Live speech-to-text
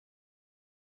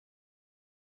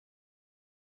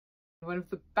One of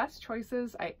the best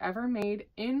choices I ever made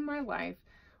in my life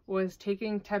was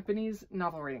taking Tempany's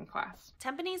novel writing class.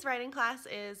 Tempany's writing class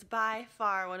is by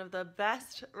far one of the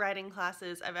best writing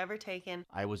classes I've ever taken.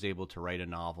 I was able to write a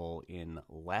novel in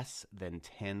less than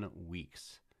 10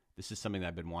 weeks. This is something that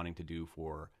I've been wanting to do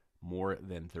for more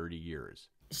than 30 years.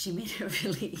 She made it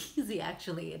really easy,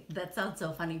 actually. That sounds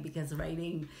so funny because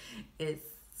writing is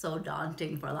so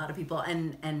daunting for a lot of people,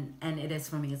 and it is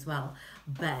for me as well.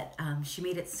 But she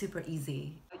made it super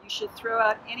easy. You should throw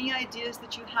out any ideas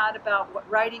that you had about what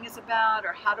writing is about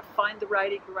or how to find the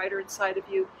writer inside of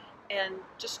you, and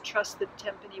just trust that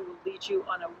Tempany will lead you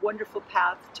on a wonderful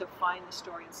path to find the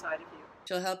story inside of you.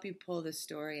 She'll help you pull the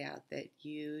story out that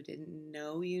you didn't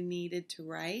know you needed to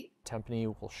write. Tempany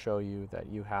will show you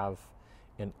that you have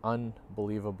an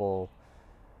unbelievable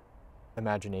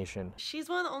imagination. She's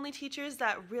one of the only teachers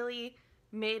that really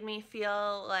made me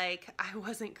feel like I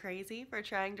wasn't crazy for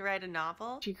trying to write a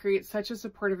novel. She creates such a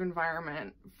supportive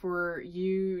environment for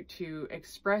you to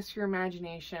express your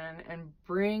imagination and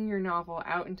bring your novel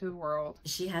out into the world.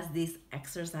 She has these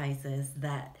exercises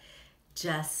that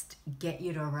just get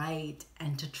you to write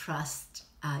and to trust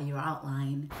your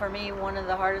outline. For me, one of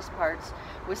the hardest parts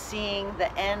was seeing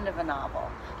the end of a novel.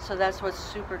 So that's what's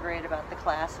super great about the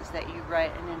class, is that you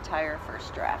write an entire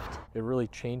first draft. It really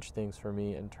changed things for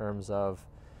me in terms of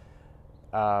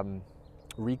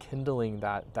rekindling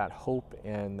that hope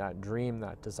and that dream,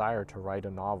 that desire to write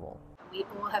a novel. We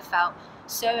all have felt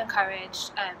so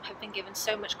encouraged and have been given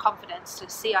so much confidence to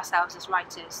see ourselves as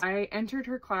writers. I entered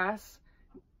her class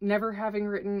never having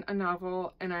written a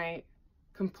novel, and I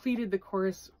completed the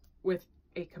course with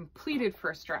a completed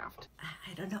first draft.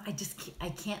 I don't know, I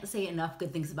can't say enough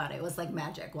good things about it. It was like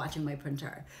magic watching my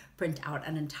printer print out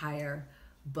an entire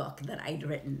book that I'd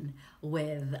written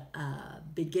with a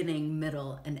beginning,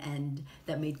 middle, and end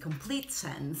that made complete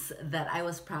sense, that I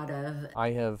was proud of.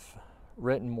 I have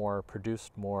written more,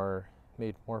 produced more,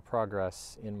 made more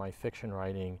progress in my fiction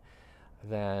writing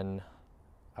than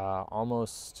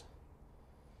almost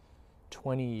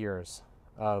 20 years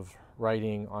of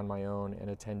writing on my own and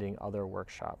attending other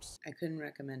workshops. I couldn't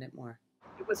recommend it more.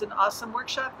 It was an awesome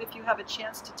workshop. If you have a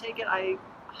chance to take it, I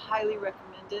highly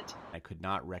recommend it. I could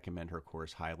not recommend her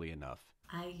course highly enough.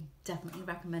 I definitely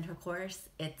recommend her course.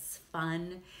 It's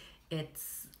fun,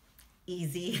 it's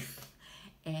easy,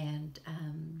 and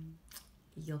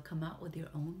you'll come out with your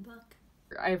own book.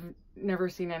 I've never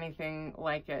seen anything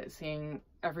like it, seeing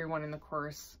everyone in the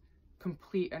course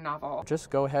complete a novel. Just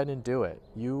go ahead and do it.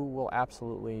 You will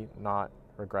absolutely not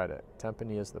regret it.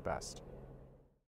 Tempany is the best.